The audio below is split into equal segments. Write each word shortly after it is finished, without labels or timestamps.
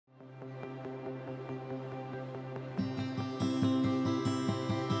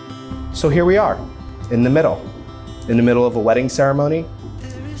So here we are, in the middle of a wedding ceremony,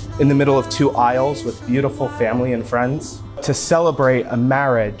 in the middle of two aisles with beautiful family and friends, to celebrate a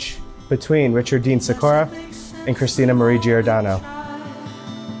marriage between Richard Dean Sykora and Christina Marie Giordano.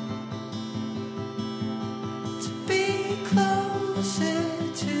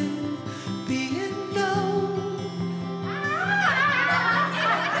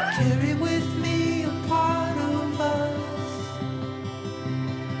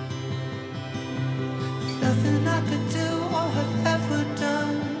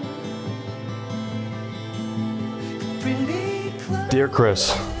 Dear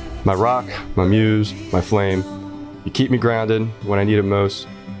Chris, my rock, my muse, my flame, you keep me grounded when I need it most.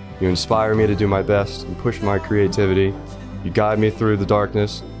 You inspire me to do my best and push my creativity. You guide me through the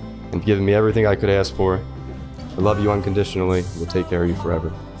darkness and given me everything I could ask for. I love you unconditionally. We'll take care of you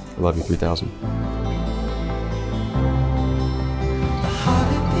forever. I love you 3000.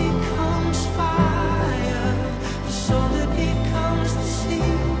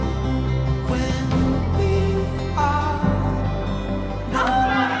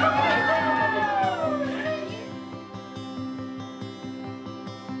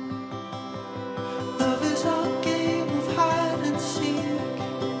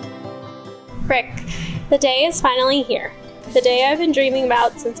 Rick, the day is finally here. The day I've been dreaming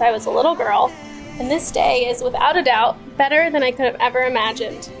about since I was a little girl. And this day is without a doubt better than I could have ever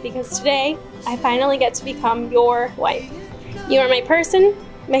imagined, because today I finally get to become your wife. You are my person,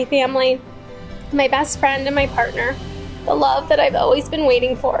 my family, my best friend and my partner, the love that I've always been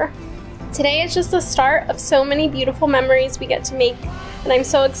waiting for. Today is just the start of so many beautiful memories we get to make, and I'm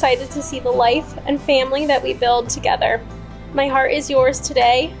so excited to see the life and family that we build together. My heart is yours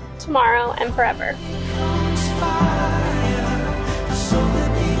today, tomorrow, and forever.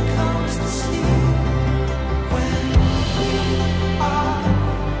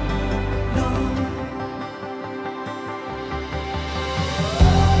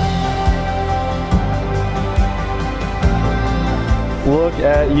 Look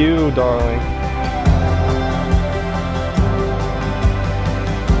at you, darling.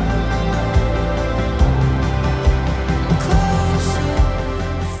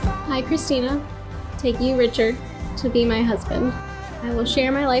 I, Christina, take you, Richard, to be my husband. I will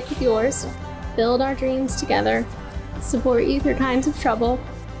share my life with yours, build our dreams together, support you through times of trouble,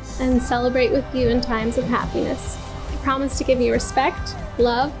 and celebrate with you in times of happiness. I promise to give you respect,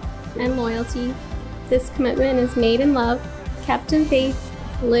 love, and loyalty. This commitment is made in love, kept in faith,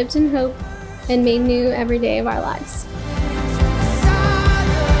 lived in hope, and made new every day of our lives.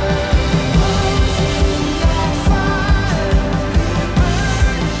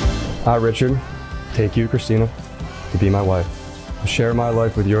 I, Richard, take you, Christina, to be my wife. I'll share my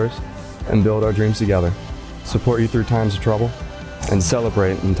life with yours and build our dreams together. Support you through times of trouble and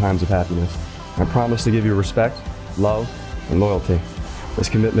celebrate in times of happiness. I promise to give you respect, love, and loyalty. This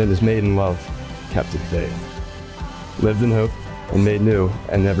commitment is made in love, kept in faith, lived in hope, and made new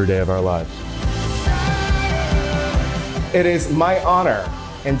in every day of our lives. It is my honor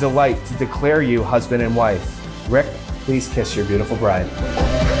and delight to declare you husband and wife. Rick, please kiss your beautiful bride.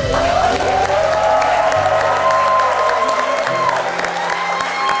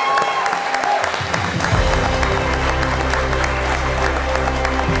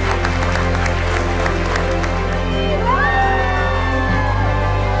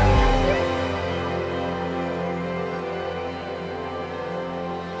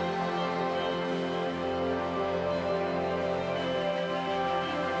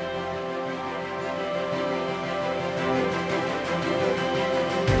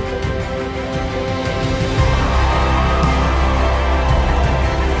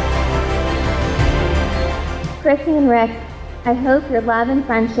 Chrissy and Rick, I hope your love and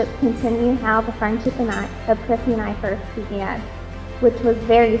friendship continue how the friendship of Chrissy and I first began, which was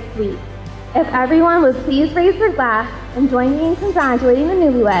very sweet. If everyone would please raise their glass and join me in congratulating the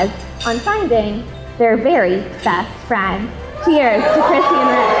newlyweds on finding their very best friend. Cheers to Chrissy and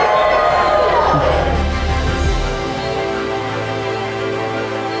Rick.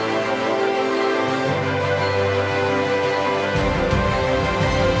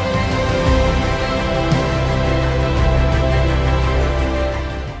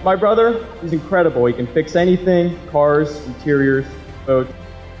 My brother, he's incredible. He can fix anything, cars, interiors, boats,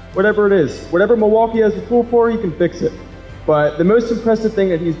 whatever it is. Whatever Milwaukee has a tool for, he can fix it. But the most impressive thing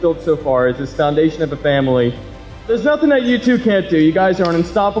that he's built so far is his foundation of a family. There's nothing that you two can't do. You guys are an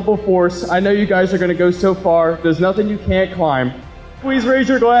unstoppable force. I know you guys are going to go so far. There's nothing you can't climb. Please raise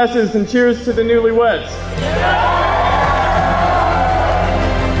your glasses and cheers to the newlyweds.